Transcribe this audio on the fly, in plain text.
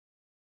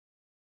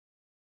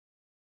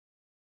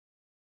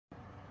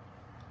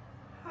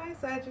Hi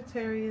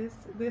Sagittarius,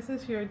 this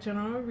is your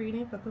general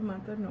reading for the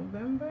month of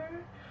November.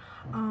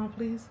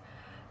 Please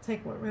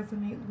take what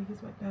resonates,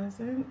 leave what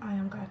doesn't. I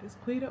am Goddess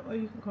Quita, or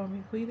you can call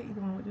me Quita.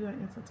 Either one will do. I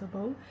answer to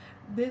both.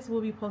 This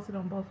will be posted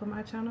on both of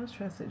my channels,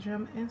 Trusted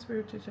Gem and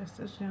Spiritual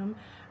Justice Gem.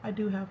 I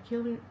do have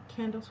healing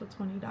candles for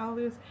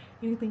 $20.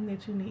 Anything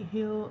that you need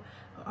healed.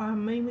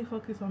 I'm mainly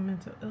focused on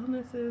mental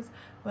illnesses,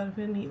 but if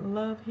you need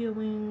love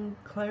healing,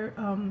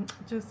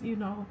 just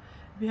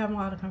if you have a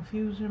lot of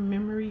confusion,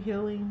 memory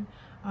healing,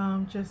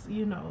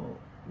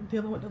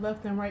 dealing with the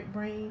left and right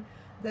brain,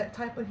 that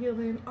type of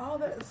healing, all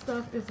that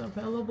stuff is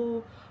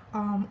available.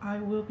 I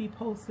will be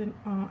posting,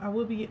 I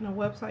will be getting a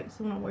website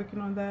soon. I'm working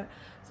on that,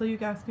 so you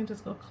guys can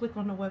just go click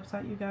on the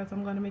website. You guys,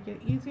 I'm going to make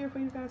it easier for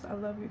you guys. I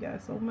love you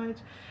guys so much,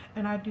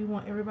 and I do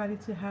want everybody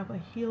to have a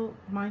healed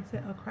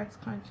mindset of Christ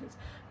conscious.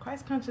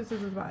 Christ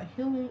consciousness is about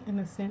healing and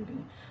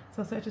ascending.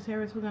 So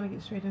Sagittarius, we're going to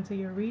get straight into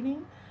your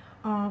reading.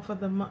 For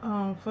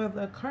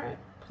the current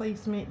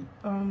placement,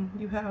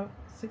 you have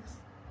 6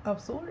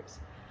 of Swords.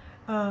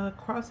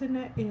 Crossing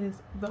that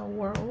is the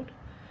World.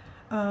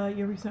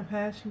 Your recent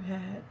past, you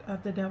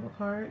had the Devil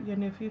card. Your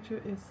near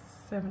future is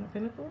 7 of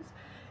Pentacles.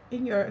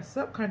 In your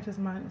subconscious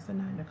mind, it's the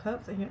 9 of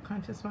Cups. In your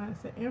conscious mind,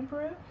 it's the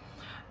Emperor.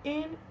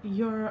 In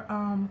your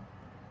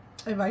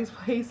advice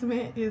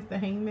placement is the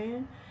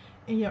Hangman.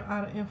 In your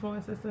outer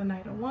influence is the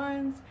Knight of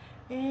Wands.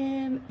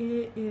 And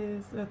it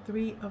is the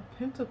 3 of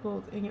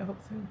Pentacles in your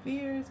hopes and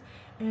fears.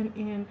 And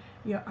in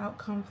your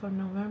outcome for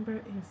November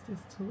is this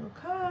 2 of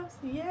Cups.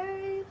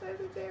 Yay,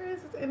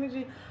 Sagittarius. This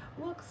energy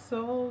looks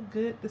so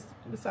good,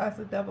 besides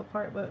the Devil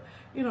card. But,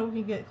 we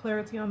can get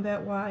clarity on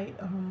that, why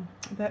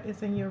that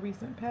is in your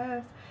recent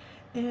past.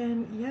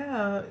 And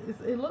yeah,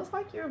 it looks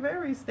like you're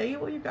very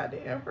stable. You got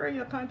the Emperor in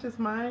your conscious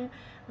mind,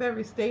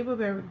 very stable,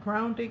 very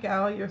grounded. Got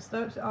all your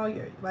stuff,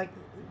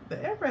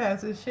 the Emperor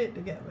has his shit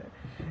together.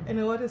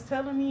 And what it's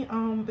telling me,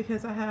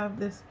 because I have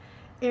this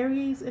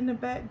Aries in the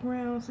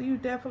background, so you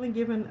definitely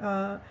given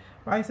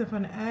rising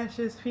from the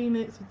ashes,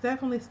 Phoenix,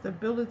 definitely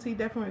stability,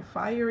 definitely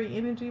fiery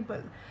energy.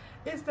 But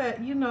it's that,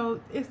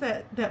 it's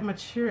that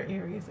mature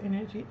Aries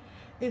energy.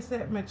 It's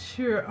that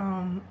mature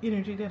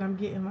energy that I'm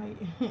getting.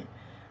 Like,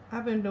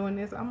 I've been doing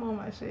this, I'm on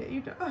my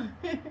shit,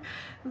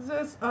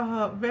 just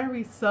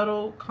very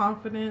subtle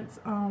confidence.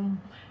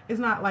 It's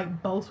not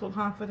like boastful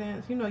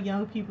confidence.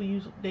 Young people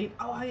usually,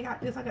 I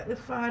got this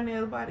fine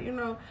ass body,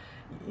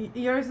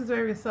 yours is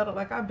very subtle.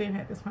 Like, I've been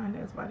had this fine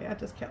ass body, I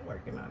just kept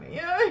working on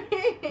it.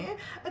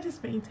 I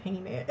just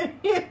maintain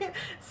it.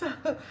 So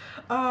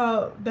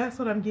that's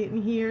what I'm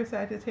getting here,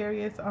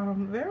 Sagittarius.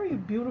 Very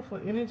beautiful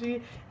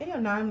energy. In your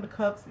 9 of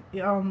Cups,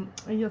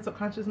 in your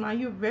subconscious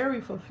mind, you're very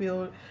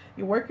fulfilled.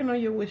 You're working on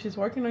your wishes,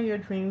 working on your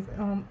dreams.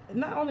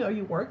 Not only are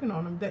you working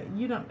on them, that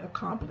you don't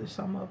accomplish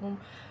some of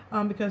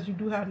them, because you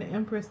do have the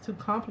Empress to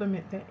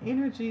complement that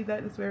energy.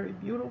 That is very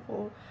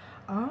beautiful.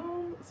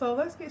 So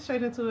let's get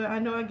straight into it. I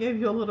know I gave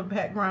you a little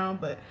background,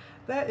 but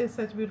that is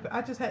such beautiful.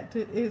 I just had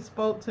to, it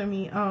spoke to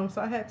me,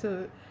 so I had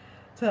to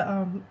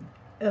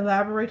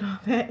elaborate on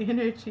that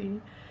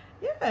energy.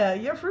 Yeah,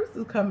 your fruits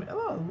is coming.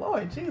 Oh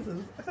Lord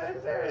Jesus,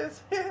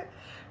 Sagittarius.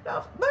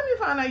 Now, let me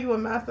find out you a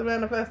master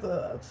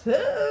manifestor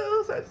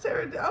too,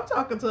 Sagittarius. I'm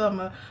talking to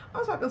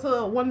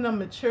one of them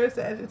mature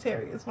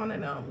Sagittarius, one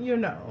of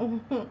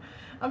them,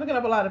 I'm picking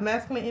up a lot of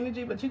masculine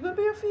energy, but you could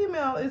be a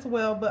female as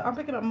well. But I'm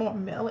picking up more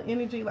male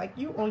energy, like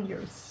you on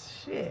your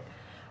shit.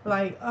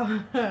 Like,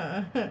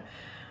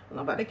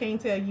 nobody can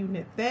tell you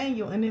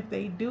Nathaniel, and if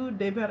they do,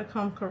 they better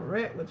come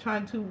correct with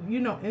trying to,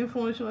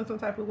 influence you in some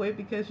type of way,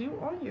 because you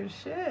on your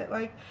shit.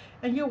 Like,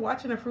 and you're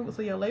watching the fruits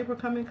of your labor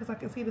coming, because I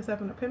can see the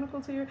 7 of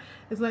Pentacles here.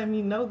 It's letting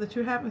me know that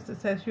you're having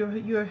success.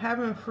 You're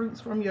having fruits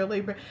from your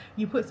labor.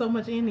 You put so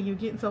much in, and you're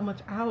getting so much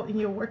out, and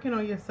you're working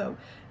on yourself.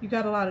 You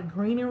got a lot of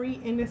greenery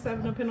in this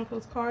 7 of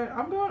Pentacles card.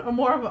 I'm doing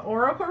more of an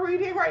oracle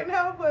reading right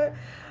now, but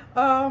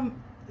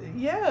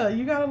yeah,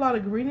 you got a lot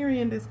of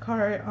greenery in this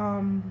card.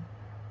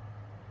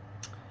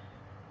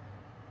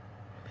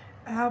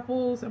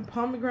 Apples and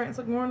pomegranates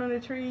are growing on the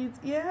trees.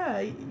 Yeah,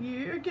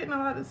 you're getting a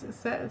lot of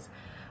success.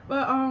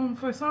 But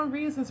for some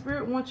reason,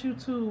 Spirit wants you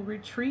to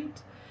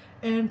retreat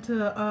and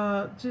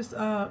to just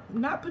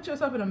not put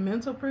yourself in a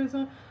mental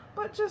prison,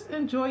 but just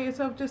enjoy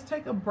yourself. Just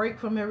take a break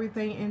from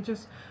everything, and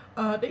just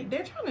they're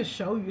trying to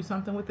show you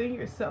something within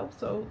yourself.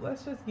 So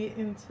let's just get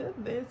into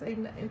this. Ain't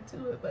nothing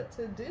to it but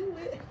to do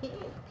it.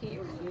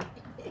 Period.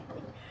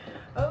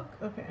 Oh,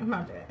 okay,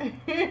 my bad.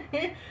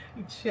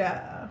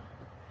 Child.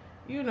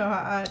 You know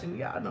how I do.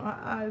 Y'all know how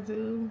I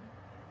do.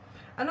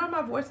 I know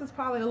my voice is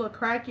probably a little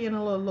cracky and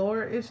a little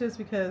lower. It's just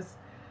because,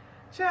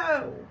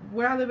 child,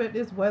 where I live at,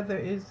 this weather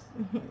is,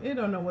 it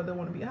don't know whether it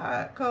want to be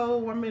hot,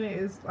 cold. 1 minute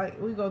is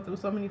like, we go through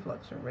so many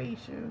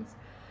fluctuations.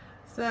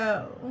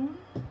 So,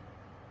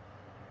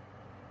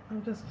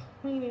 I'm just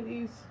cleaning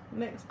these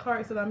next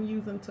cards that I'm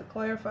using to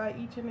clarify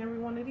each and every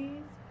one of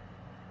these.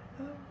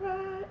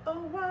 Alright,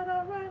 alright,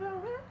 alright,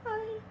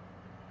 alright.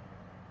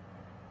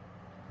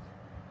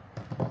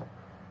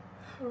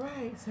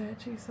 Alright,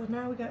 Sachi, so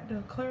now we got the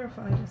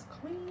clarifiers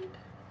cleaned.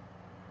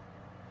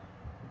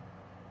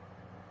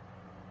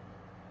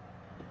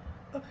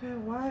 Okay,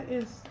 why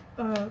is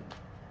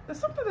it's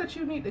something that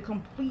you need to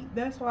complete.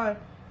 That's why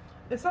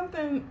it's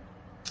something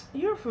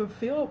you're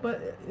fulfilled,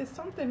 but it's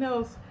something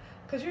else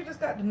because you just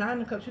got the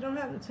 9 of Cups. You don't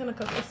have the 10 of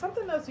Cups. It's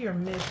something else you're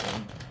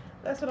missing.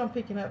 That's what I'm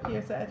picking up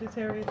here,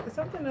 Sagittarius. It's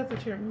something else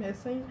that you're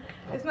missing.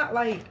 It's not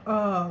like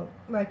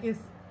it's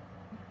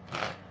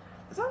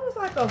almost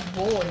like a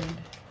void.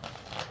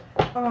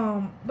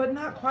 But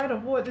not quite a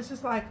void. It's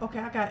just like, okay,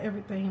 I got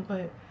everything,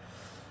 but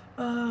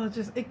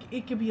just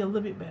it could be a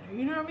little bit better.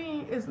 You know what I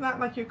mean? It's not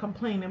like you're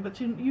complaining,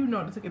 but you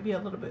notice it could be a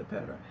little bit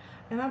better.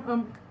 And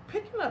I'm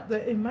picking up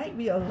that it might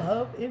be a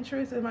love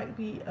interest, it might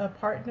be a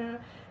partner,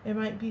 it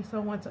might be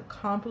someone to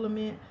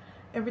compliment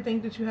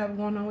everything that you have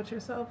going on with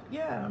yourself.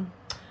 Yeah.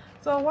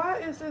 So why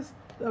is this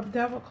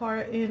devil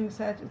card in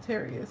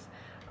Sagittarius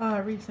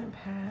recent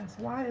past?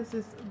 Why is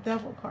this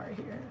devil card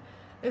here?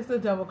 It's the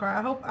devil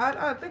card.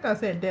 I think I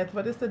said death,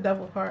 but it's the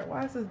devil card.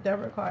 Why is this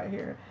devil card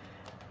here?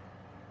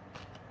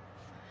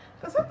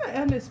 Because something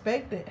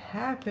unexpected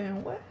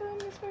happened. What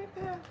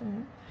unexpected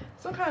happened?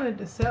 Some kind of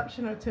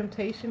deception or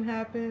temptation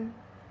happened.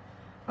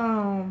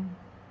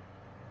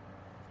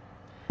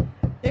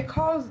 It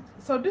caused.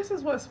 So this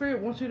is what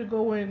Spirit wants you to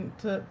go in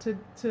to.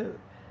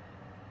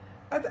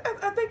 I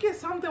think it's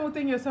something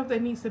within yourself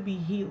that needs to be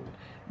healed.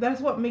 That's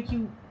what make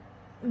you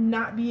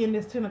not be in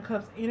this 10 of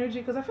Cups energy,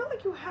 because I feel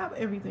like you have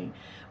everything,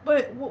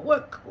 but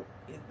what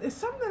it's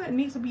something that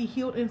needs to be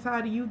healed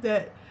inside of you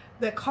that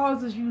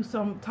causes you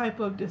some type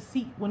of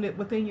deceit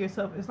within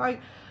yourself. It's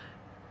like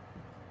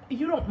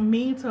you don't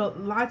mean to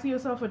lie to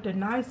yourself or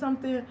deny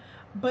something,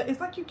 but it's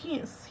like you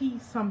can't see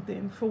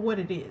something for what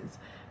it is.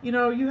 You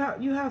know, you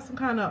have some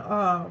kind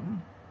of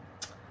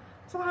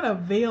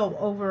veil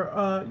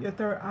over your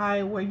third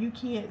eye where you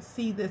can't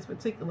see this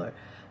particular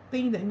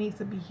thing that needs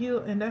to be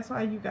healed, and that's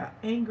why you got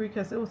angry,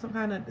 because it was some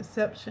kind of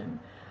deception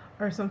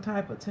or some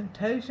type of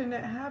temptation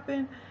that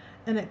happened,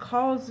 and it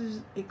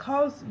caused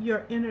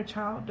your inner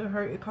child to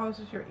hurt. It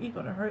causes your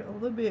ego to hurt a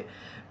little bit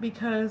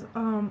because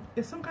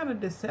it's some kind of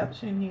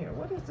deception here.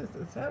 What is this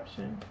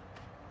deception?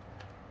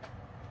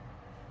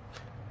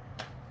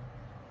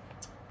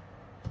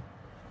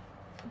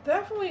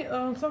 Definitely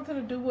something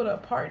to do with a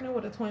partner,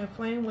 with a twin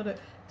flame, with a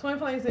twin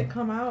flames that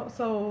come out.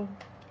 So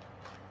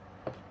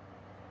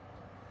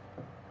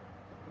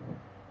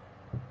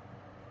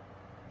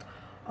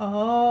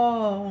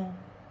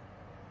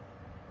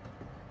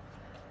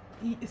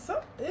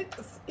so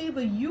it's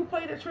either you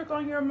played a trick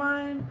on your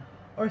mind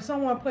or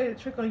someone played a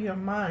trick on your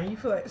mind. You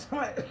feel like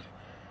somebody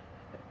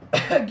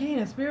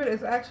again, Spirit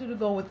is actually to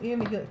go within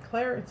to get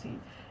clarity.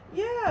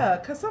 Yeah,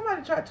 because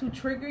somebody tried to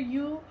trigger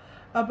you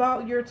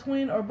about your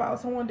twin or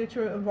about someone that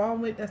you're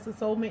involved with that's a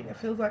soulmate that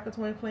feels like a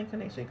twin flame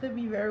connection. It could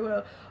be very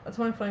well a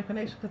twin flame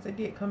connection because they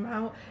did come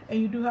out,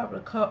 and you do have the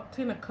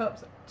 10 of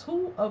Cups,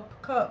 2 of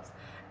Cups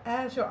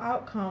as your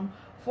outcome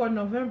for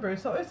November.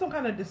 So it's some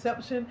kind of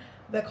deception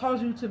that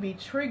caused you to be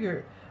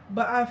triggered.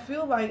 But I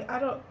feel like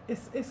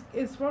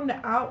it's from the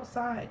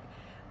outside.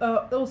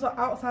 It was an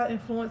outside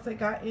influence that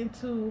got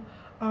into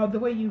the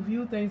way you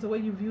view things, the way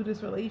you view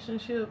this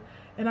relationship.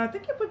 And I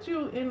think it put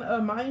you in a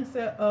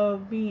mindset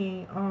of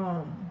being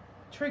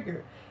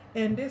triggered.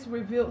 And this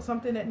revealed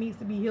something that needs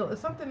to be healed.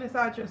 It's something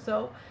inside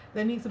yourself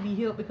that needs to be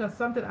healed because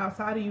something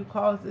outside of you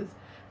caused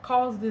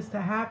this to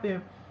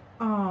happen.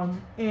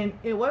 And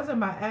it wasn't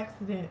by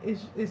accident.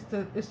 It's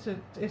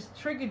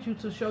triggered you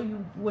to show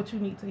you what you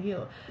need to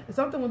heal. It's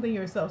something within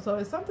yourself. So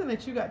it's something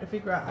that you got to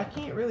figure out. I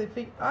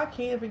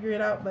can figure it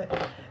out,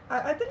 but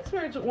I think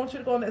Spirit wants you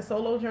to go on that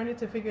solo journey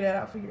to figure that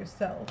out for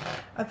yourself.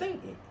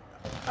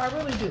 I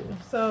really do.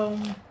 So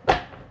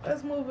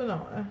let's move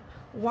on.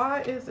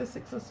 Why is the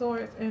 6 of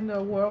Swords and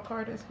the World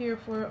card is here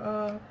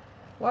for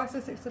why is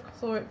the 6 of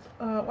Swords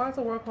why is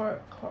the World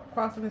card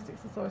crossing the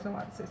 6 of Swords, and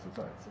why the 6 of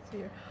Swords is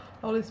here?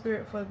 Holy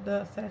Spirit for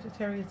the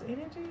Sagittarius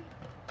energy.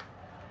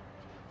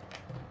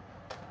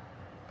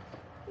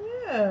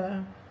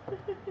 Yeah.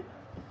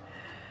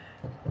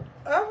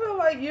 I feel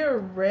like you're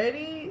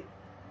ready.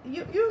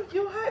 You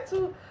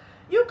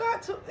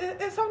got to,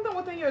 it's something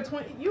within your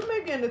twin, you may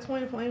be in the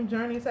twin flame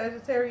journey,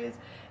 Sagittarius.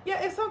 Yeah,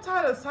 it's some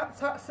type of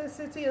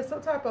toxicity or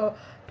some type of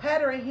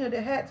pattern here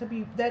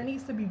that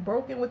needs to be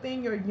broken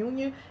within your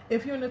union.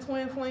 If you're in the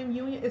twin flame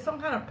union, it's some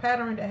kind of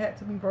pattern that had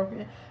to be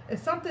broken.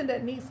 It's something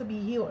that needs to be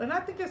healed. And I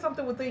think it's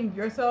something within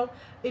yourself.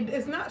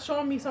 It's not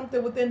showing me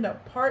something within the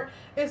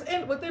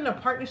within the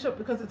partnership,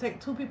 because it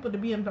takes 2 people to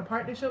be in the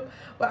partnership.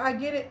 But I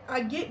get it.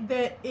 I get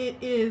that it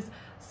is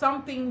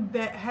something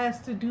that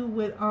has to do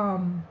with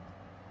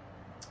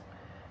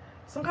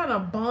some kind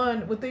of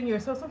bond within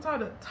yourself, some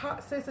kind of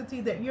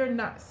toxicity that you're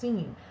not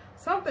seeing.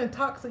 Something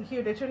toxic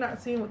here that you're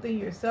not seeing within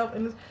yourself,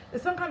 and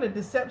it's some kind of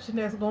deception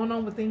that's going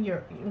on within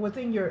your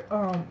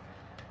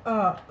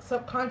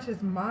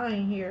subconscious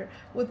mind here.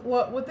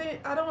 Within,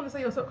 I don't want to say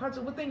your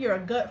subconscious, within your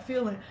gut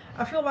feeling.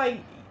 I feel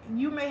like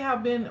you may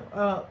have been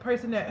a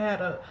person that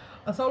had a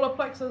solar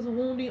plexus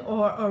wounding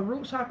or a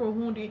root chakra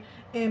wounding,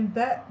 and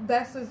that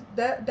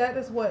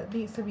is what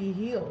needs to be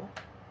healed.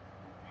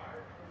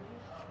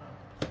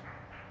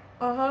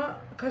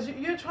 Because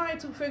you're trying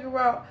to figure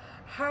out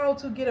how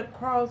to get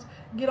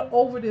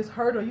over this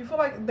hurdle. You feel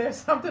like there's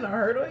something a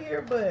hurdle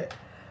here, but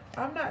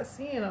I'm not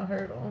seeing a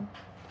hurdle.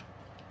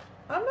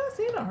 I'm not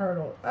seeing a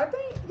hurdle. I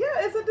think, yeah,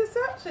 it's a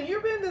deception.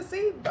 You're being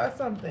deceived by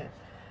something.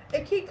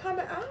 It keep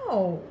coming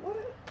out. What?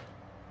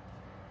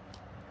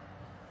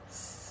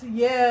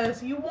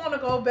 Yes, you want to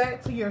go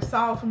back to your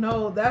South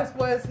Node. That's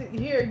what's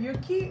here.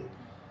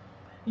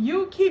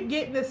 You keep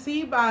getting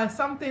deceived by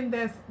something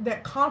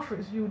that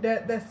comforts you,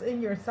 that's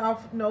in your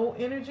South Node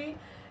energy.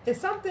 It's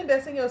something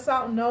that's in your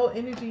South Node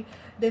energy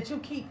that you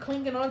keep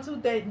clinging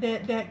onto,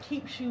 that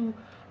keeps you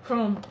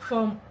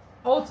from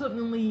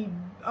ultimately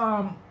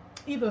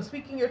either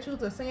speaking your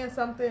truth or saying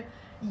something.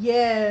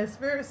 Yeah,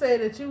 Spirit said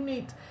that you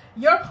need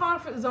your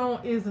comfort zone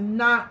is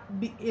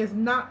not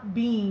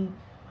being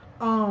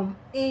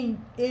in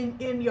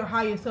your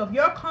higher self.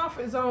 Your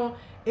comfort zone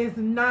is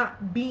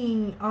not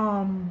being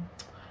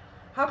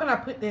how can I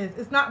put this?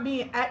 It's not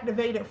being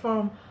activated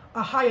from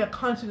a higher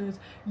consciousness.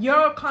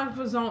 Your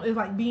comfort zone is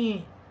like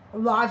being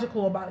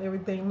logical about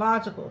everything.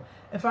 Logical.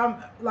 If I'm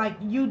like,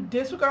 you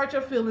disregard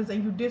your feelings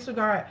and you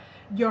disregard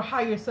your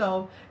higher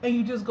self and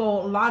you just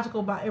go logical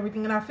about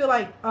everything. And I feel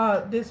like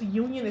this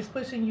union is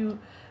pushing you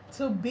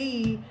to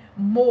be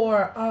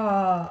more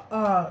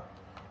of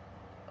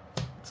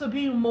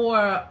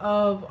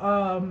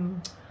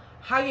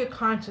higher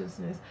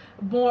consciousness,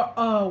 more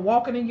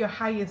walking in your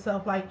higher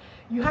self. Like,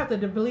 you have to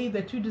believe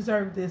that you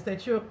deserve this,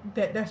 that's your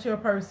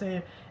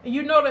person, and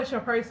you know that's your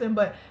person,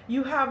 but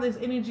you have this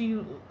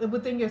energy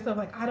within yourself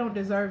like, I don't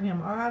deserve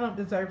him, or I don't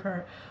deserve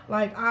her.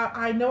 Like,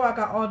 I know I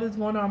got all this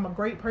going on, I'm a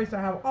great person,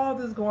 I have all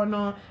this going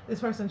on,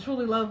 this person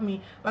truly loves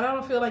me, but I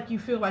don't feel like you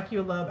feel like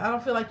you're loved. I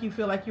don't feel like you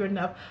feel like you're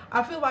enough.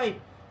 I feel like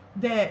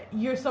that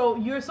you're so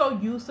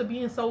used to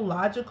being so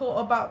logical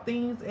about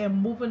things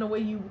and moving the way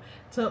you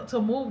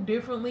to move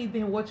differently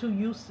than what you're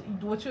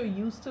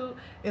used to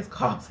is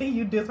causing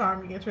you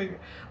disharmony and trigger.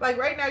 Like,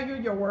 right now,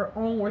 you're your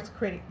own worst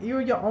critic.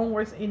 You're your own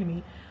worst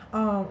enemy.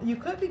 You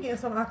could be getting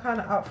some kind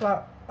of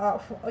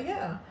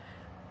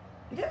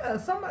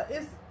somebody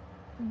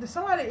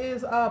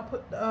is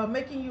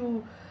making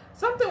you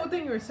something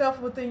within yourself,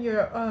 within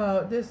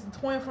your this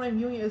twin flame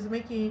union is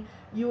making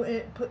you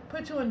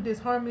put you in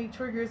disharmony,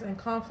 triggers, and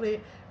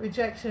conflict,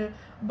 rejection.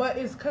 But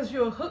it's because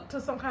you're hooked to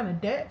some kind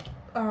of debt.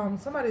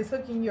 Somebody's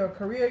hooking your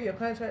career, your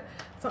contract,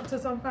 to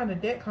some kind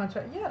of debt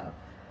contract. Yeah,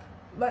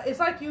 like, it's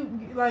like you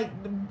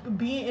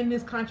being in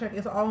this contract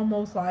is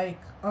almost like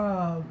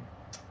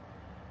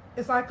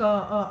it's like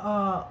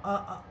how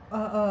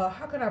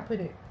can I put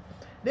it?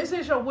 This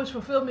is your wish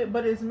fulfillment,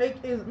 but it's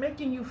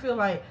making you feel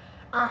like,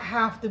 I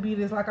have to be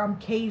this, like I'm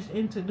caged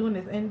into doing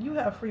this. And you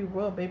have free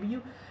will, baby.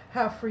 You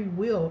have free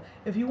will.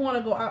 If you want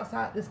to go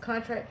outside this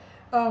contract,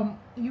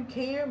 you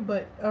can,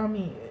 but I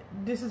mean,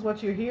 this is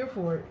what you're here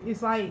for.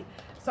 It's like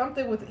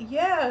something with,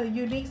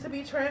 you need to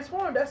be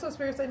transformed. That's what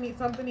Spirit said.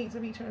 Something needs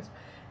to be transformed.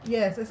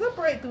 Yes, it's a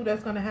breakthrough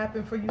that's going to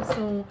happen for you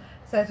soon,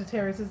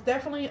 Sagittarius. It's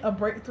definitely a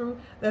breakthrough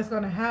that's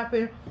going to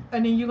happen,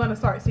 and then you're going to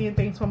start seeing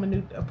things from a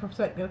new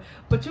perspective.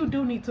 But you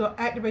do need to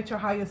activate your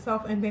higher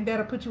self, and then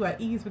that'll put you at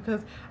ease,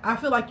 because I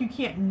feel like you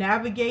cannot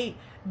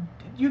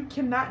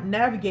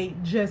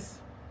navigate just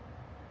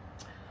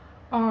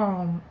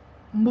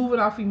moving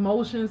off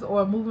emotions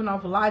or moving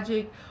off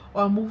logic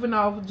or moving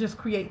off just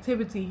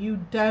creativity. You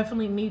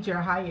definitely need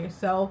your higher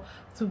self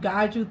to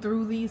guide you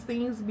through these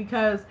things,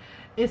 because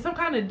it's some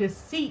kind of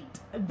deceit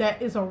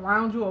that is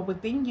around you or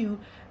within you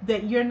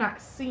that you're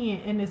not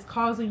seeing, and it's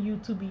causing you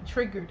to be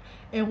triggered.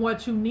 And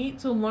what you need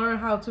to learn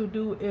how to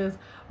do is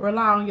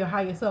rely on your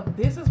higher self.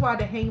 This is why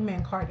the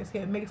Hangman card is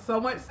here. It makes so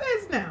much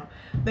sense now.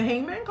 The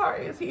Hangman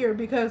card is here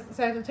because,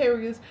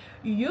 Sagittarius,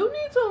 you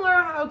need to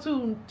learn how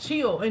to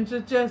chill and to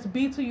just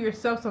be to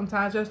yourself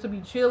sometimes, just to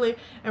be chilling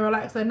and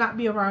relax and not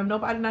be around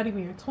nobody, not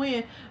even your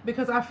twin,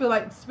 because I feel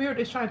like Spirit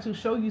is trying to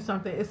show you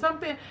something. They're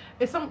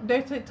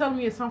telling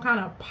me it's some kind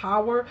of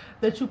power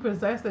that you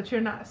possess that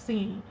you're not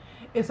seeing.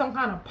 It's some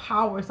kind of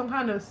power, some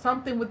kind of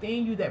something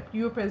within you that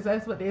you're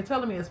possessed with. They're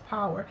telling me it's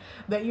power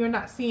that you're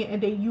not seeing,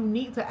 and that you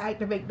need to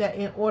activate that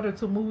in order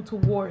to move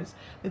towards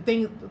the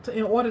thing,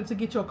 in order to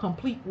get your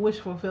complete wish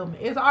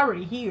fulfillment. It's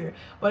already here,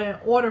 but in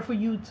order for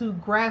you to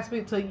grasp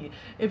it,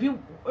 if you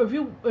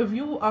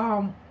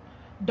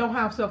don't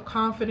have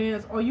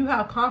self-confidence, or you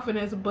have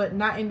confidence but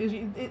not in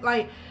this,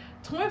 like,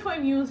 twin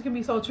flame unions can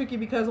be so tricky,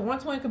 because one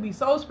twin can be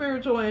so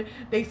spiritual and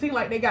they seem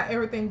like they got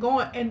everything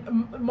going,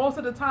 and most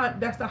of the time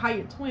that's the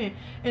higher twin.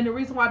 And the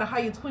reason why the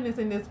higher twin is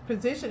in this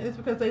position is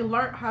because they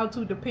learned how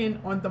to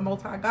depend on the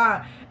Most High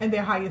God and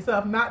their higher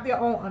self, not their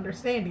own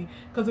understanding.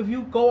 Because if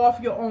you go off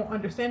your own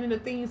understanding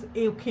of things,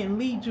 it can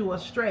lead you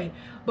astray.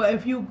 But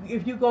if you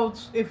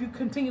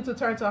continue to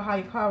turn to a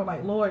higher power,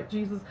 like Lord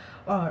Jesus,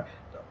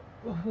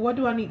 what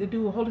do I need to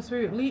do? Holy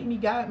Spirit, lead me,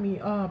 guide me,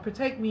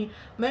 protect me,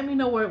 let me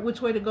know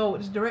which way to go,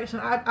 which direction.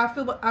 I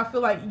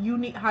feel like you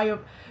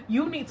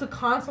need to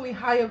constantly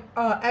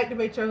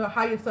activate your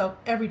higher self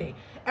every day.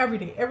 Every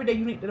day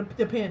you need to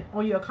depend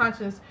on your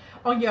conscience,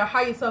 on your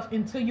higher self,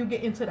 until you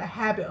get into the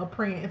habit of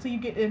praying, until you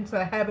get into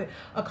the habit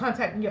of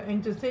contacting your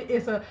angels.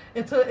 It's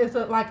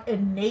a like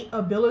innate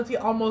ability,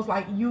 almost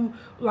like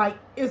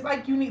it's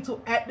like you need to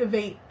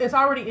activate. It's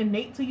already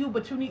innate to you,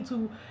 but you need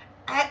to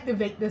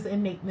activate this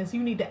innateness.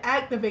 You need to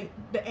activate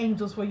the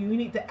angels for you. You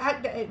need to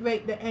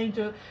activate the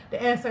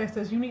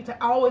ancestors. You need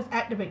to always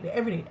activate it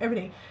every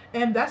day.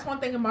 And that's one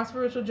thing in my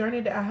spiritual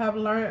journey that I have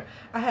learned.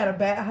 I had a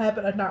bad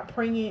habit of not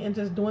praying and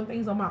just doing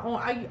things on my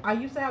own. I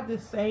used to have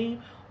this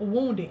same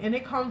wounding, and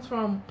it comes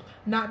from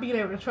not being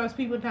able to trust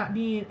people, not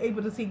being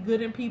able to see good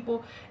in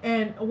people.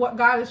 And what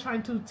God is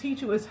trying to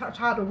teach you is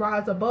how to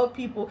rise above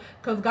people,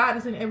 because God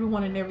is in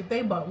everyone and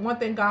everything. But one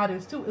thing God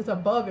is too is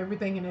above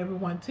everything and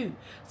everyone too.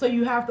 So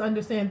you have to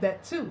understand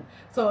that too.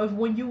 So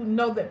when you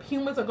know that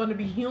humans are going to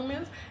be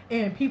humans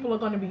and people are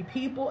going to be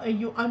people, and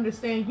you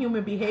understand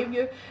human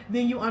behavior,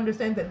 then you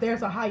understand that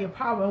there's a higher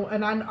power.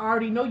 And I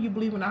already know you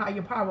believe in a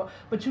higher power,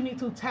 but you need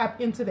to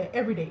tap into that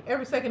every day,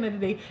 every second of the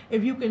day.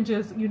 If you can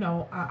just,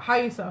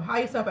 higher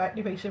self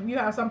activation. If you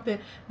have something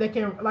that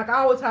can, like, I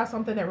always have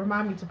something that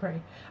remind me to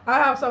pray. I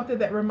have something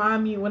that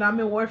remind me when I'm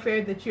in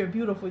warfare that you're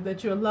beautiful,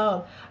 that you're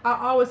loved.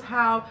 I always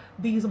have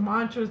these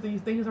mantras, these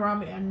things around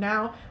me. And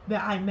now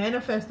that I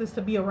manifest this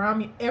to be around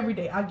me every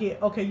day, I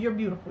get, okay, you're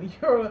beautiful.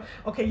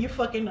 You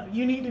fucking know.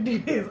 You need to do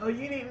this, or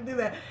you need to do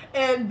that.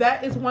 And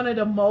that is one of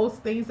the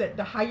most things that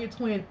the higher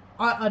twin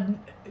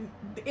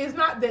it's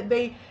not that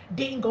they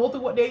didn't go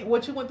through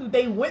what you went through.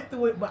 They went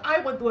through it, but I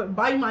went through it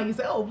by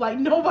myself. Like,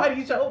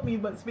 nobody showed me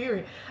but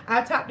Spirit.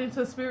 I tapped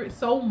into Spirit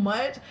so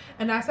much,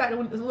 and I sat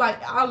there,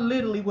 like, I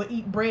literally would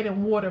eat bread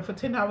and water for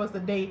 10 hours a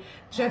day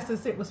just to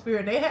sit with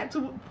Spirit. They had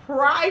to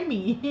pry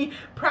me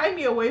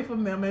away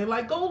from them, and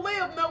like, go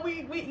live. No,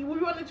 we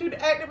wanted you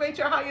to activate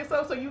your higher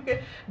self so you can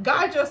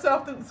guide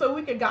yourself through, so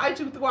we can guide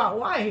you throughout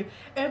life.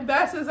 And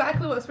that's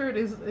exactly what Spirit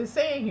is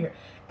saying here.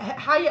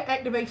 Higher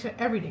activation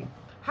every day.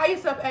 Higher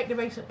self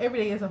activation every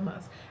day is a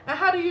must. And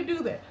how do you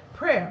do that?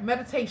 Prayer,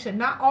 meditation,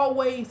 not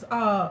always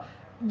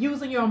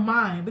using your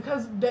mind,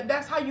 because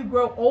that's how you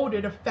grow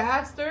older. The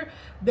faster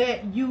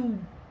that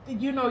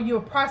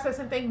you're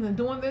processing things and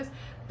doing this,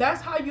 that's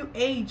how you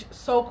age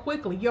so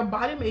quickly. Your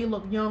body may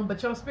look young,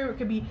 but your spirit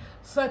could be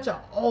such an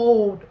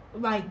old,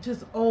 like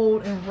just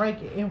old and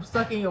ragged and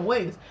stuck in your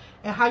ways.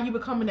 And how you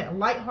become in that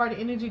lighthearted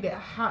energy, that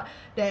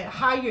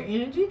higher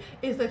energy,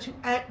 is that you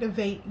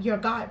activate your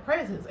God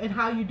presence. And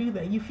how you do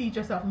that, you feed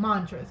yourself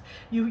mantras.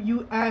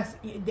 You ask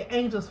the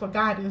angels for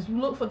guidance. You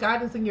look for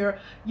guidance in your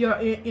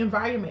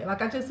environment.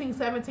 Like I just seen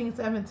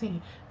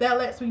 1717. That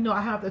lets me know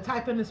I have to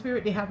type in the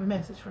Spirit. They have a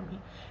message for me.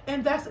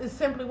 And that's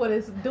simply what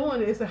it's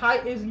doing.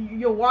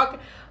 You're walking,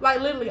 like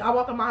literally, I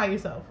walk in my higher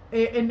self.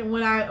 And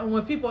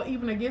when people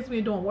even against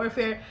me doing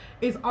warfare,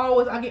 it's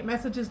always, I get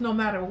messages no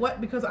matter what,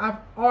 because I've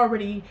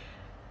already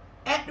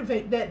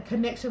activate that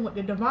connection with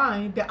the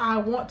divine, that I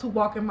want to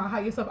walk in my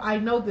higher self. I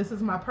know this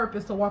is my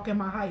purpose, to walk in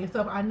my higher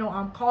self. I know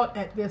I'm called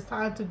at this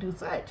time to do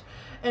such.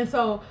 And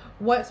so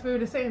what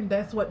Spirit is saying,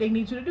 that's what they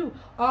need you to do.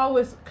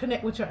 Always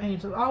connect with your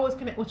angels. Always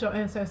connect with your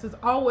ancestors.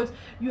 Always,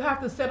 you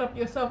have to set up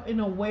yourself in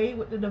a way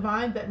with the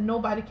divine that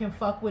nobody can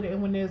fuck with it.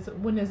 And when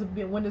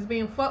it's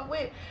being fucked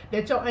with,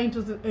 that your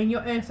angels and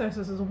your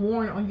ancestors is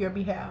warned on your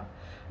behalf.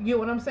 You get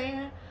what I'm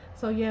saying?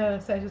 So yeah,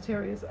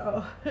 Sagittarius.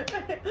 Oh, I know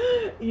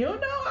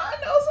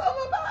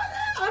something about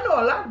that. I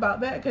know a lot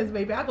about that, because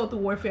baby, I go through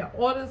warfare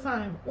all the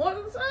time.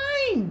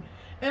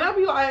 And I'll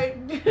be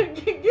like,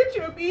 get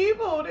your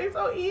people. They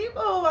so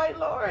evil. Like,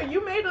 Lord,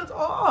 you made us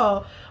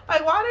all.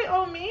 Like, why they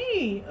on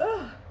me?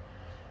 Ugh.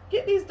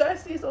 Get these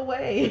dusties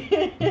away.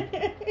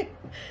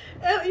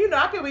 And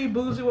I can be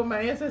bougie with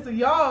my ancestors,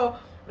 y'all.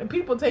 And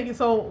people take it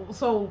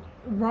so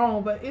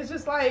wrong, but it's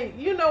just like,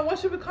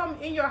 once you become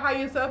in your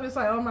higher self, it's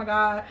like, oh my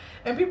God.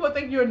 And people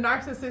think you're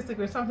narcissistic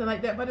or something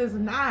like that, but it's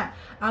not.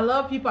 I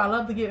love people, I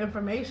love to get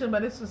information,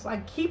 but it's just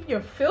like, keep your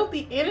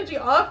filthy energy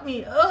off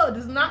me. Ugh,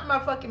 this is not my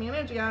fucking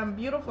energy. I'm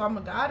beautiful, I'm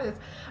a goddess.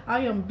 I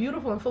am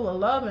beautiful and full of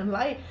love and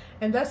light,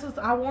 and that's just,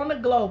 I want to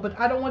glow, but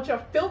I don't want your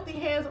filthy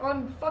hands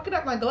on fucking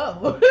up my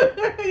glow.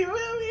 You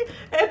feel me?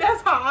 And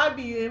that's how I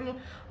be. And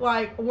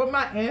like, with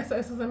my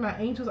ancestors and my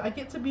angels, I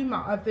get to be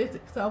my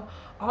authentic self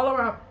all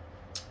around.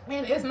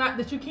 And it's not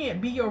that you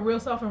can't be your real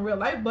self in real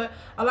life, but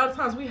a lot of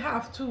times we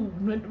have to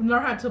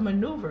learn how to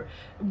maneuver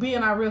being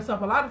our real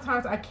self. A lot of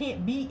times I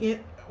can't be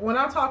it when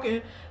I'm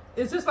talking.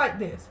 It's just like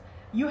this.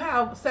 you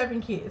have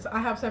 7 kids. I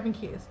have 7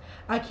 kids.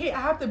 I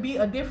have to be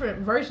a different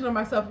version of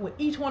myself with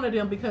each one of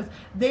them, because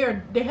they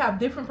have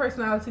different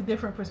personality,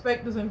 different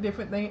perspectives, and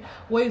different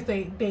ways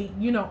they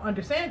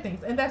understand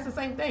things. And that's the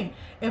same thing.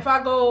 If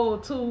I go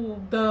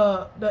to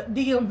the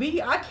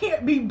DMV, I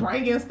can't be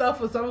bringing stuff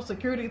for Social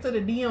Security to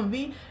the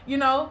DMV.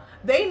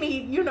 They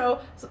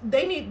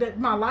need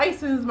my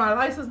license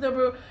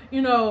number,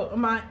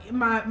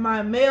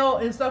 my mail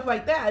and stuff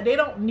like that. They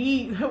don't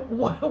need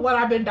what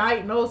I've been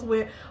diagnosed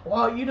with.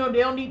 Well, they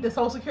don't need the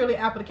Social Security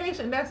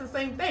application. That's the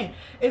same thing.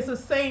 It's the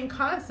same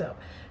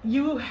concept.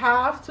 You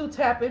have to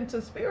tap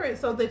into spirit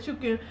so that you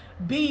can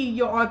be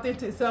your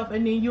authentic self,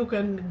 and then you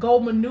can go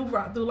maneuver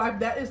out through life.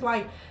 That is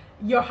like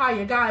your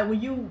higher guide. When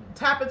you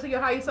tap into your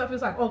higher self,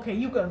 it's like, okay,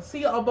 you can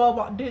see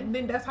above.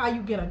 Then that's how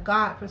you get a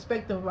God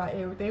perspective about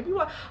everything.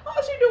 People are like,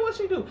 oh, she do what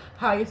she do.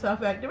 Higher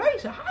self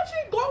activation. How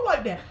she glow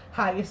like that?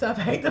 Higher self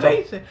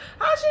activation.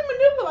 How she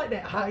maneuver like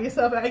that? Higher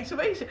self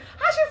activation.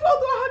 How she flow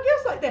through her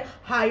gifts like that?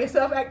 Higher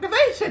self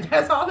activation.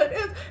 That's all it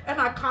is. And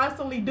I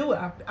constantly do it.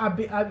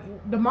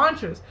 The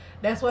mantras.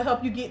 That's what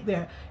help you get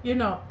there.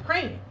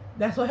 Praying.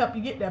 That's what help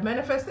you get there.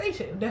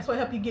 Manifestation. That's what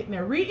help you get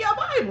there. Read your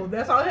Bible.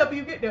 That's all help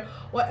you get there.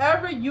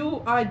 Whatever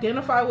you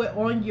identify with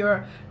on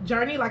your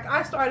journey. Like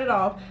I started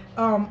off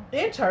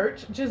in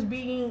church, just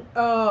being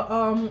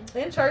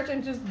in church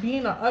and just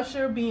being an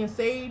usher, being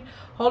saved,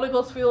 Holy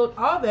Ghost filled,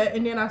 all that.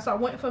 And then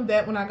went from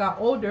that when I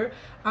got older.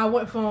 I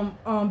went from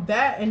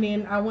that, and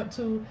then I went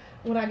to,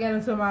 when I got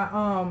into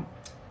my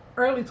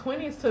early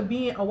 20s, to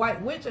being a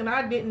white witch, and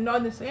I didn't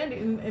understand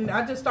it, and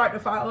I just started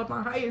to follow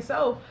my higher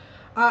self.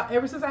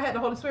 Ever since I had the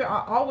Holy Spirit,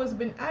 I've always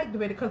been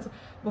activated, because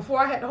before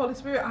I had the Holy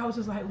Spirit, I was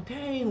just like,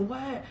 dang,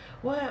 what?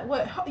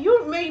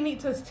 You may need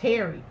to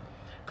tarry.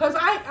 Because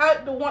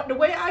the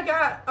way I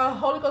got a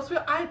Holy Ghost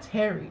Spirit, I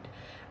tarried.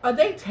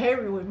 They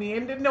tarried with me.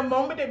 And then the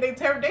moment that they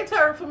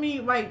tarried for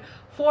me like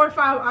 4 or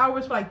 5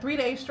 hours for like 3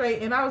 days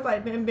straight. And I was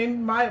like, and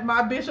then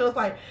my bishop was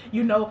like,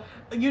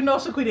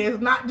 Shaquita,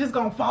 it's not just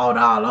gonna fall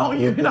down on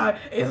you.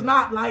 It's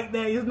not like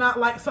that. It's not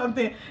like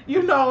something,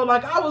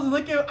 like I was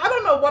looking, I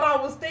don't know what I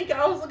was thinking.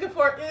 I was looking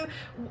for it.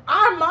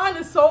 Our mind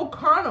is so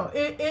carnal.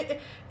 And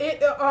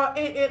it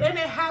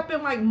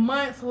happened like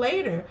months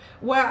later,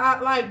 where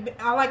I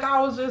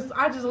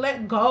just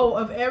let go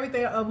of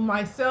everything, of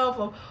myself,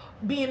 of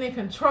being in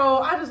control.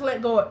 I just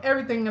let go of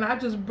everything, and I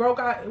just broke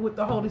out with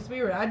the Holy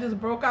Spirit. I just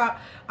broke out.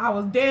 I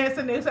was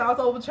dancing. I was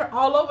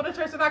all over the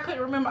church, and I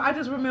couldn't remember. I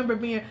just remember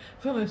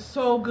feeling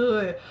so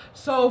good,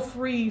 so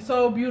free,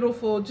 so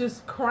beautiful,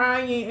 just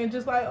crying and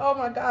just like, oh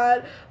my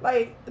God,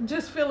 like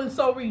just feeling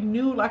so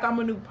renewed, like I'm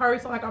a new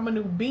person, like I'm a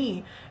new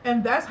being.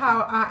 And that's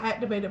how I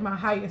activated my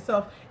higher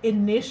self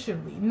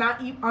initially,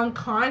 not even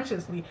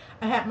unconsciously.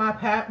 I had my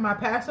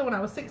pastor when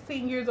I was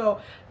 16 years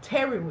old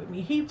tarried with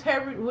me. He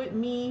tarried with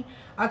me.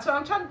 I'm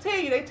trying to tell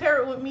you, they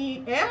tarried with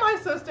me and my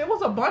sister. It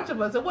was a bunch of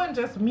us. It wasn't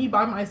just me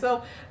by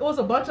myself. It was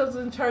a bunch of us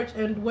in church,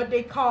 and what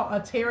they call a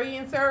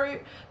tarrying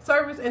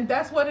service, and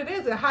that's what it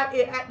is. It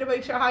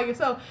activates your higher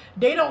self.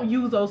 They don't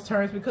use those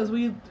terms because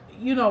we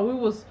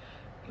was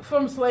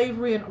from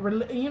slavery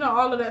and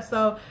all of that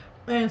stuff.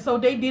 And so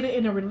they did it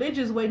in a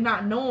religious way,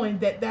 not knowing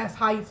that that's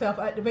higher self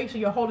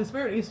activation. Your Holy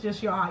Spirit is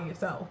just your higher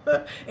self.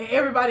 And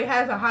everybody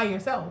has a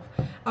higher self.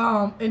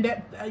 And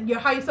that your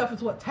higher self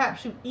is what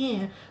taps you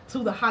in to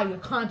the higher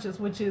conscious,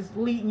 which is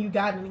leading you,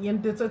 guiding you.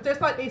 And just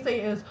like they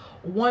say, is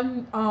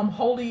one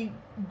holy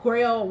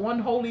grail, one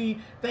holy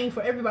thing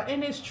for everybody.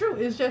 And it's true.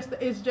 It's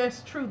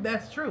just true.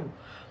 That's true.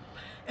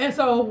 And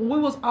so we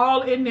was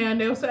all in there, and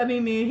they were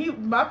sitting there.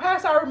 My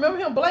pastor, I remember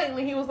him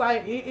blatantly. He was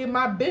like,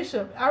 my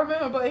bishop, I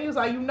remember, but he was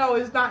like,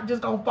 it's not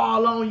just gonna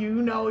fall on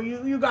you.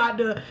 You got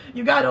to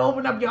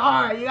open up your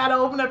heart. You got to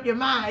open up your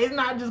mind. It's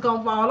not just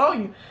gonna fall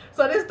on you.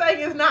 So this thing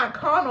is not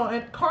carnal,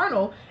 and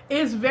carnal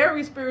is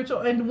very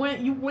spiritual. And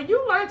when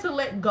you learn to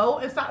let go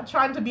and stop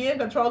trying to be in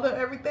control of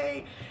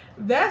everything,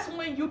 that's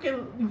when you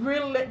can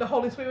really let the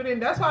Holy Spirit in.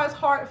 That's why it's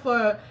hard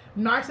for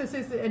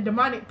narcissistic and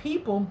demonic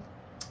people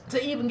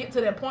to even get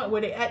to that point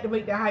where they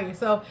activate their higher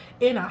self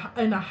in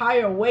a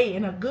higher way,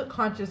 in a good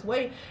conscious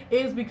way,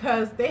 is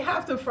because they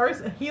have to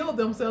first heal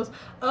themselves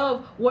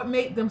of what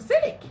made them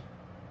sick.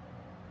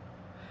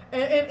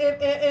 And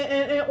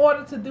in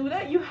order to do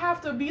that, you have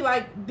to be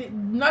like,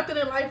 nothing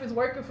in life is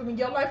working for me.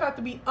 Your life has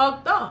to be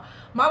upped up.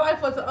 My life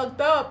wasn't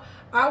upped up.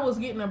 I was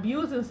getting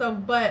abused and stuff,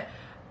 but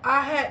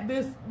I had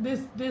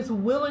this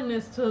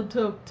willingness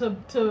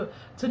to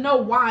know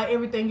why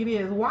everything it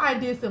is, why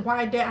this and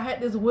why that. I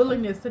had this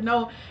willingness to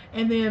know,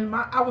 and then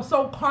I was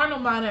so carnal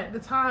minded at the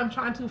time,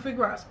 trying to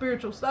figure out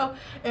spiritual stuff.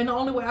 And the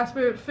only way I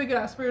figured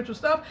out spiritual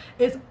stuff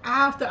is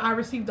after I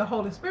received the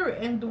Holy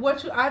Spirit. And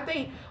I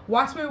think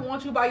why Spirit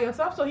wants you by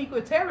yourself, so He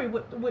could tarry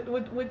with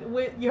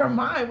your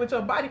mind, with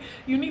your body.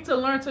 You need to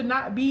learn to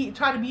not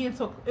try to be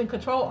in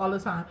control all the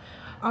time.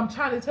 I'm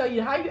trying to tell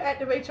you how you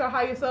activate your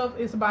higher self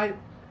is by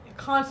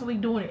constantly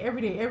doing it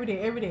every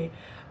day.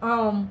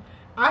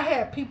 I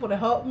had people to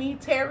help me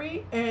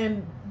tarry,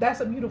 and that's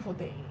a beautiful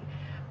thing.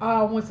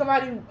 when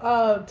somebody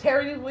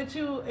tarries with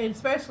you, and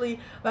especially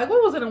like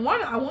what was it?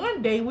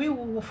 One day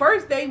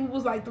first day we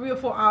was like 3 or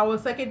 4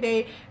 hours. Second day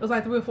it was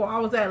like 3 or 4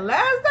 hours. That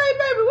last day,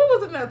 baby, we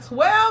was in there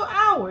 12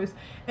 hours,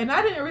 and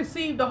I didn't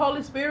receive the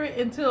Holy Spirit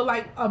until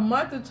like a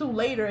month or 2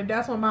 later, and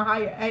that's when my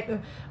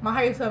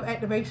higher self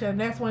activation. And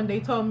that's when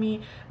they told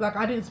me like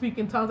I didn't speak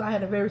in tongues. I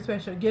had a very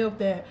special gift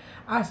that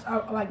I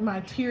like my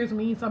tears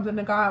mean something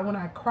to God when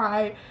I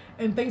cry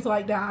and things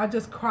like that. I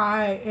just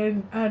cry,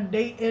 and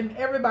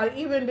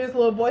everybody, even this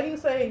little boy, he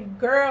said,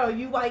 "Girl,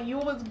 you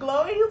was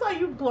glowing." He was like,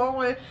 "You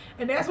glowing,"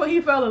 and that's when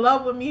he fell in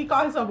love with me. He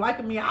called himself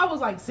liking me. I was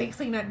like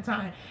 16 at the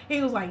time.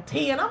 He was like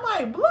 10. I'm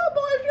like, "Blue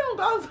boy, if you don't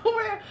go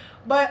somewhere."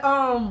 But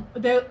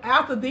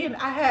after then,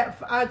 I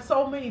had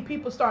so many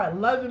people started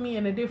loving me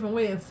in a different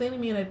way and sending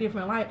me in a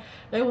different light.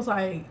 They was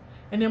like.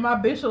 And then my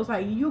bishop was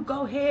like, "You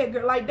go ahead,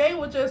 girl." Like, they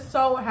were just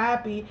so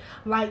happy,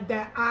 like,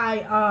 that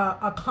I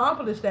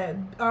accomplished that.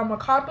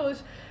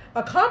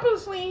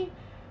 Accomplishing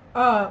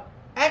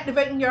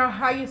activating your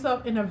higher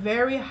self in a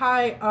very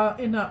high,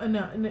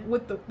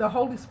 with the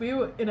Holy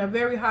Spirit in a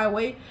very high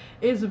way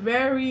is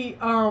very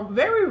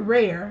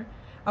rare.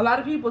 A lot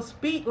of people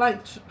speak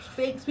like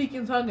fake speak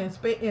in tongues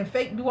and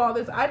fake do all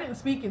this. I didn't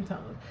speak in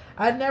tongues.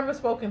 I never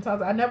spoke in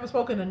tongues. I never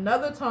spoke in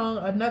another tongue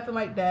or nothing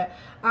like that.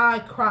 I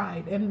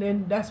cried. And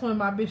then that's when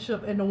my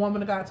bishop and the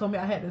woman of God told me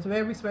I had this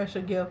very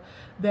special gift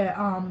that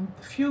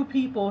few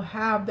people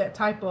have that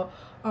type of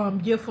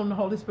gift from the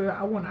Holy Spirit.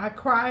 When I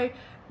cry,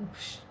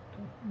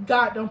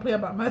 God don't play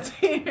about my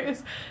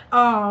tears.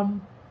 And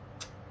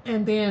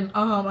then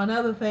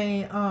another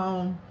thing,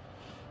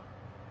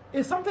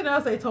 it's something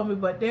else they told me,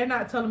 but they're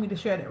not telling me to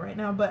share that right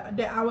now. But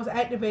that I was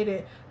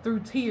activated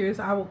through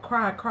tears. I would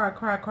cry,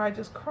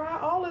 just cry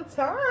all the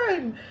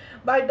time.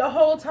 Like the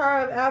whole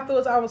time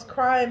afterwards, I was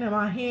crying and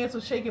my hands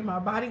were shaking, my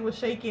body was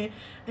shaking.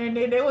 And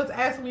then they was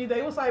asking me,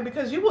 they was like,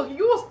 because you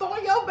was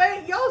throwing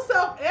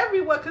yourself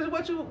everywhere, because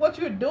what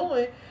you're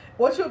doing,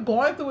 what you're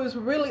going through is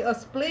really a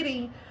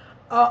splitting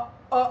of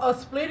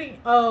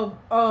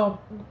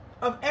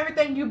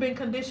everything you've been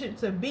conditioned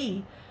to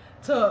be.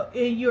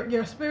 In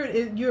your spirit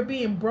is you're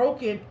being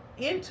broken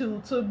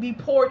into to be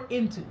poured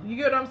into. You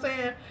get what I'm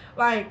saying?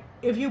 Like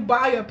if you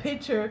buy a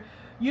picture,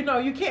 you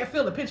can't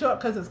fill the picture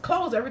up because it's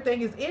closed.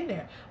 Everything is in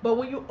there. But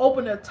when you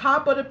open the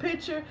top of the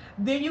picture,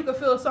 then you can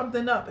fill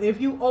something up. If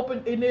you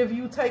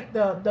take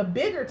the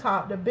bigger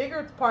top, the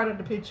bigger part of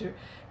the picture,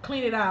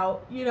 clean it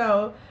out,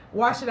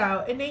 wash it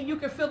out, and then you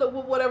can fill it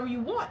with whatever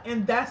you want.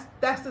 And that's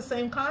the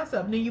same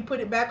concept. And then you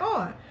put it back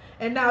on,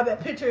 and now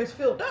that picture is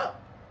filled up.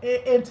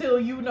 Until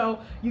you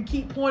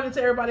keep pointing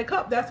to everybody's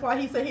cup. That's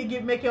why he said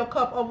he'd make your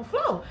cup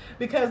overflow,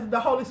 because the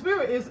Holy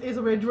Spirit is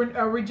a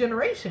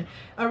regenerator,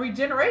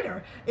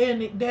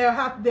 and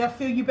they'll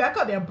fill you back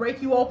up. They'll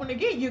break you open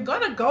again. You're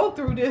gonna go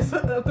through this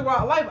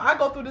throughout life. I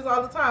go through this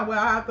all the time where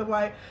I have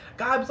to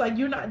God's like,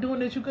 "You're not doing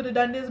this. You could have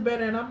done this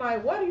better." And I'm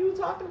like, "What are you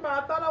talking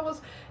about? I thought I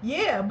was."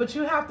 Yeah, but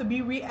you have to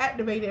be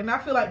reactivated, and I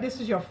feel like this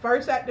is your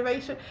first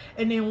activation,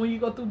 and then when you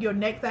go through your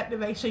next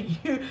activation,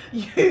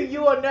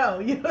 you will know.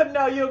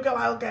 You'll go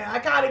like, "Okay, I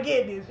gotta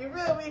get this." You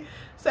feel me?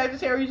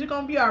 Sagittarius, you're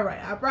gonna be all right.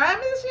 I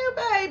promise you,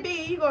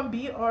 baby, you're gonna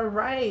be all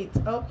right.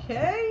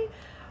 Okay.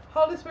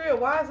 Holy Spirit,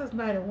 why is this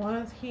Knight of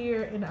Wands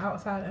here in the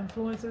outside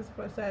influences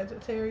for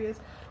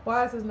Sagittarius?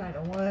 Why is this Knight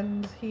of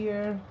Wands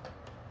here?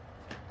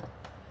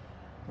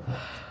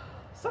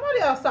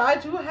 Somebody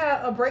outside you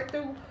had a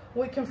breakthrough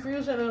with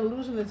confusion and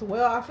illusion as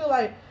well. I feel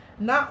like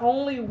not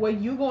only were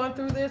you going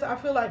through this, I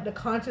feel like the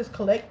conscious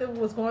collective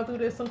was going through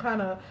this, some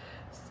kind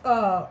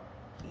of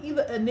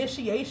either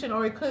initiation,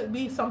 or it could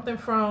be something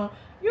from,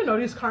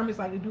 these karmics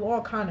like to do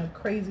all kind of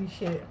crazy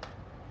shit.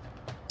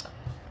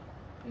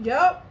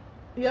 Yep,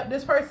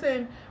 this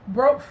person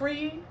broke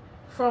free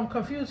from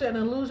confusion and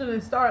illusion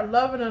and started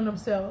loving on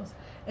themselves.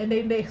 And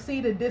they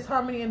see the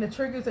disharmony and the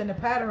triggers and the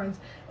patterns.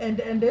 And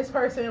this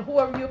person,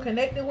 whoever you're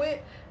connected with,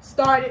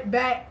 started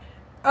back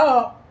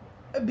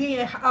being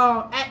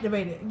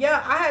activated.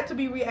 Yeah, I had to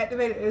be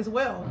reactivated as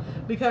well,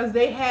 because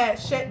they had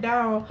shut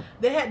down.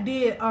 They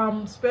did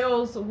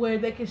spells where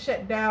they can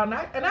shut down,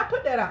 and I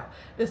put that out.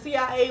 The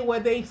CIA, where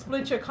they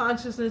split your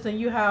consciousness and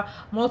you have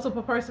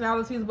multiple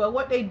personalities. But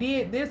what they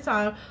did this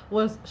time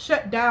was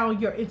shut down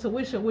your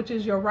intuition, which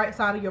is your right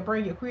side of your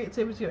brain, your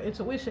creativity, your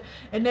intuition,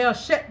 and they'll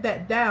shut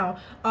that down.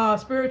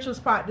 Spiritual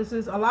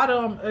practices, a lot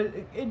of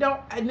them, it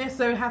don't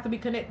necessarily have to be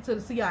connected to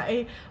the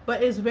CIA,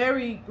 but it's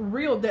very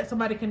real that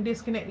somebody can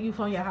disconnect you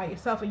from your higher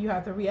self, and you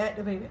have to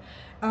reactivate it.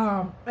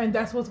 And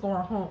that's what's going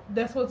on.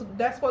 That's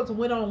what's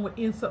went on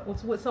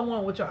with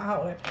someone with your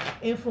outer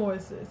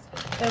influences.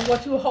 And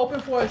what you're hoping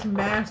for is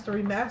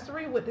mastery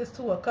with this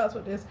Two of Cups,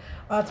 with this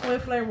twin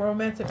flame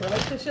romantic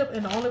relationship.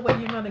 And the only way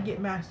you're going to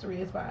get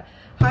mastery is by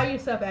higher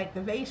self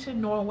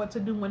activation, knowing what to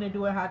do, when to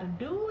do it, how to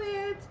do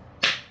it.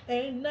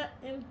 Ain't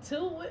nothing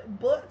to it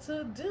but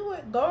to do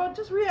it. God,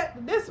 just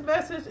react. This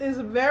message is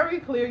very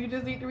clear. You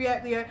just need to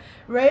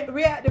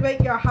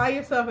reactivate your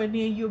higher self, and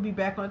then you'll be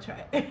back on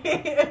track.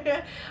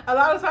 A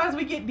lot of times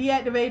we get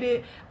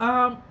deactivated.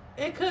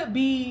 It could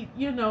be,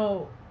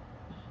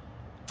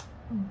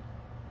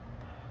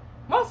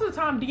 most of the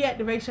time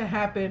deactivation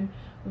happen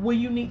when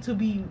you need to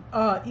be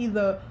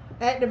either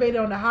activated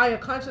on the higher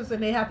conscious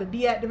and they have to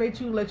deactivate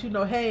you, let you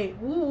know, hey,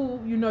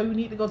 ooh, you know, you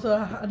need to go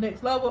to a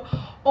next level.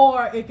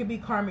 Or it could be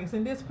karmics.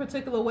 In this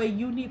particular way,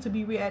 you need to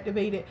be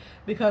reactivated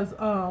because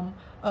of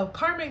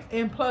karmics,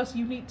 and plus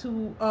you need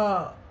to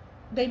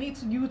they need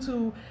you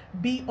to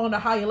be on a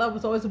higher level.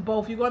 So it's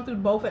both. You're going through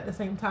both at the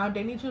same time.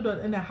 They need you to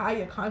in a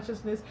higher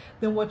consciousness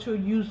than what you're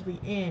usually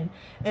in.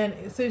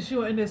 And since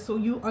you're in this, so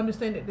you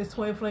understand that this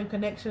twin flame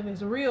connection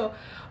is real,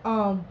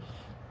 and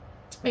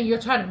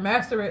you're trying to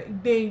master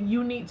it, then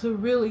you need to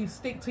really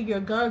stick to your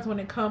guns when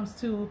it comes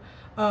to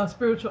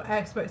spiritual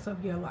aspects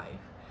of your life.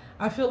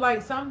 I feel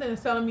like something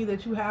is telling me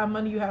that you have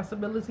money, you have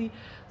stability,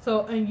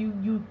 so and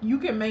you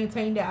can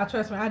maintain that. I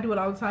trust me, I do it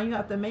all the time. You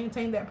have to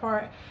maintain that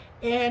part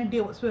and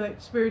deal with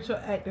spiritual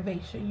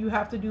activation. You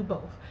have to do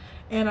both,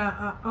 and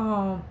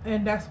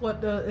and that's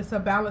what it's a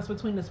balance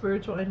between the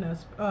spiritual and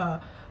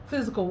the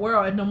physical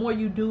world. And the more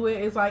you do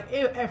it, it's like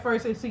at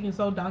first it seems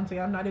so daunting.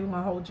 I'm not even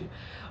gonna hold you,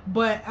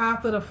 but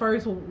after the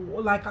first,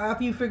 like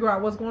after you figure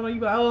out what's going on, you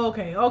be like, oh,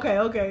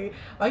 okay.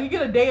 Like you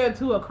get a day or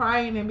two of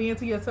crying and being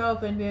to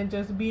yourself, and then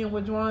just being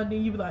withdrawn.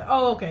 Then you be like,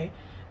 oh, okay.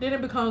 Then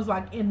it becomes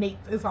like innate.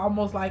 It's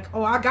almost like,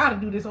 oh, I gotta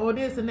do this or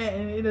this and that,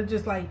 and it'll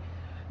just like,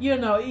 you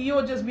know,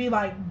 you'll just be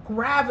like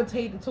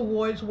gravitated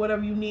towards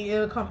whatever you need.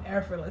 It'll come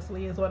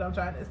effortlessly is what I'm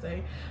trying to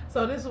say.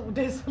 So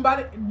this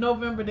by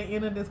November, the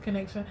end of this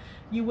connection,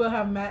 you will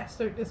have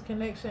mastered this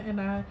connection.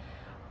 And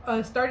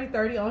it's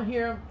 30-30 on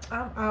here.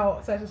 I'm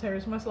out.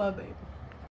 Sagittarius, much love, baby.